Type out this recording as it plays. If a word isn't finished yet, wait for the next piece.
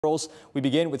Girls, we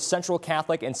begin with Central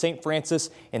Catholic and St.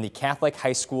 Francis in the Catholic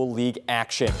High School League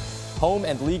action. Home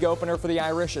and league opener for the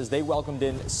Irish as they welcomed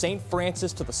in St.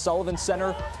 Francis to the Sullivan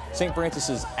Center. St.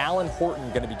 Francis's Alan Horton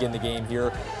going to begin the game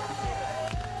here.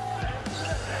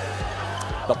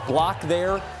 The block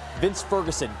there, Vince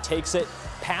Ferguson takes it,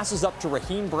 passes up to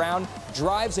Raheem Brown,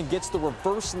 drives and gets the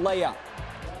reverse layup.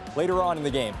 Later on in the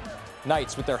game,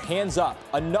 Knights with their hands up,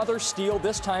 another steal,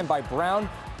 this time by Brown,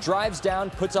 drives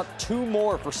down, puts up two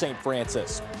more for St.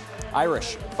 Francis.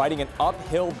 Irish fighting an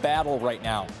uphill battle right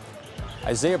now.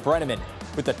 Isaiah Brenneman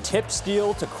with a tip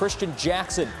steal to Christian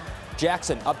Jackson.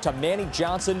 Jackson up to Manny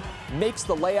Johnson, makes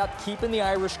the layup, keeping the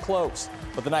Irish close.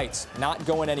 But the Knights not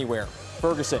going anywhere.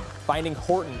 Ferguson finding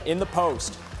Horton in the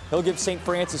post. He'll give St.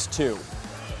 Francis two.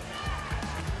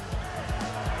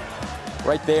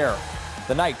 Right there.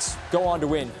 The Knights go on to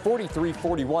win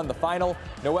 43-41 the final.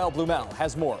 Noelle Blumel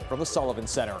has more from the Sullivan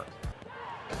Center.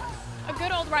 A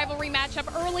good old rivalry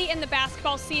matchup early in the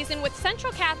basketball season with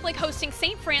Central Catholic hosting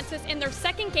St. Francis in their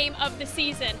second game of the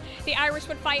season. The Irish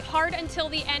would fight hard until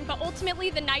the end, but ultimately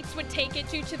the Knights would take it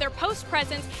due to their post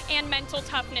presence and mental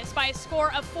toughness by a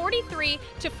score of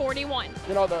 43-41.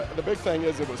 You know, the big thing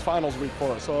is it was finals week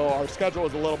for us, so our schedule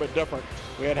was a little bit different.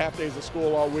 We had half days of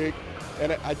school all week,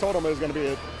 and I told them it was going to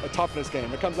be a toughness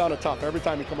game. It comes down to tough. Every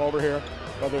time you come over here,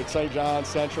 whether it's St. John,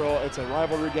 Central, it's a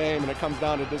rivalry game, and it comes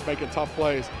down to just making tough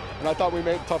plays. And I thought we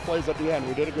made tough plays at the end.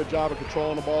 We did a good job of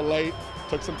controlling the ball late,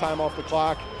 took some time off the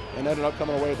clock, and ended up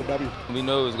coming away with the W. We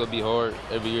know it was going to be hard.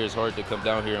 Every year it's hard to come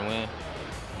down here and win.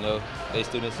 You know, they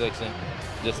student section,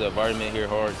 just the environment here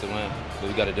hard to win, but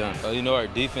we got it done. You know, our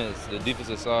defense, the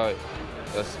defensive side,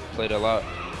 that's played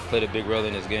a big role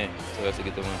in this game, so that's to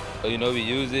get the win. You know, we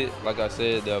use it, like I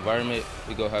said, the environment,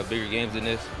 we go have bigger games than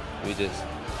this. We just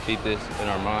keep this in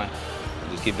our mind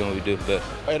and just keep doing what we do best.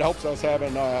 It helps us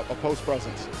having a post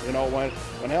presence. You know, when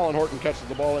Alan Horton catches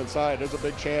the ball inside, there's a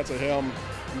big chance of him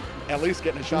at least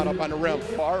getting a shot up on the rim.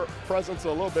 Our presence a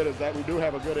little bit is that we do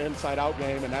have a good inside-out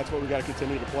game, and that's what we got to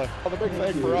continue to play. Well, the big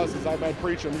thing for us is I've been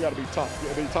preaching, we got to be tough. You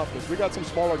got to be toughness. We got some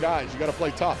smaller guys. You got to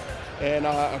play tough. And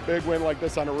a big win like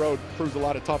this on the road proves a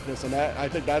lot of toughness, and I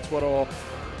think that's what will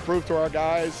prove to our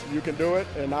guys you can do it,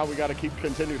 and now we got to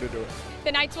continue to do it.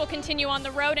 The Knights will continue on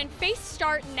the road and face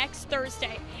start next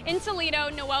Thursday. In Toledo,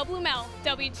 Noelle Blumel,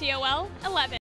 WTOL 11.